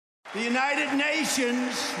The United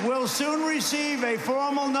Nations will soon receive a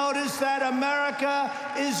formal notice that America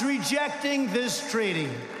is rejecting this treaty.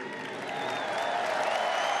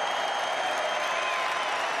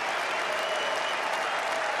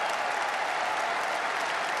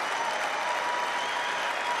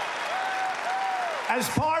 As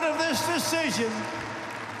part of this decision,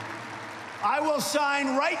 I will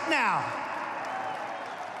sign right now,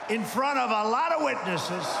 in front of a lot of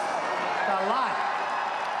witnesses,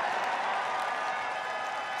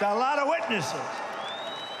 a lot of witnesses,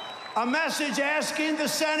 a message asking the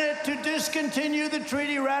Senate to discontinue the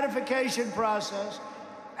treaty ratification process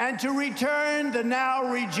and to return the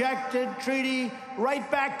now rejected treaty right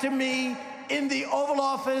back to me in the Oval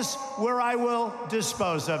Office, where I will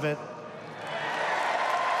dispose of it.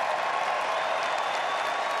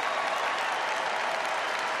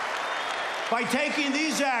 By taking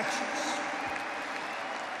these actions,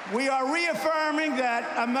 we are reaffirming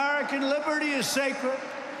that American liberty is sacred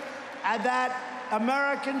and that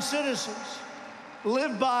American citizens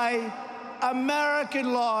live by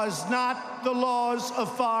American laws, not the laws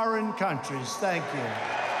of foreign countries. Thank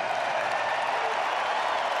you.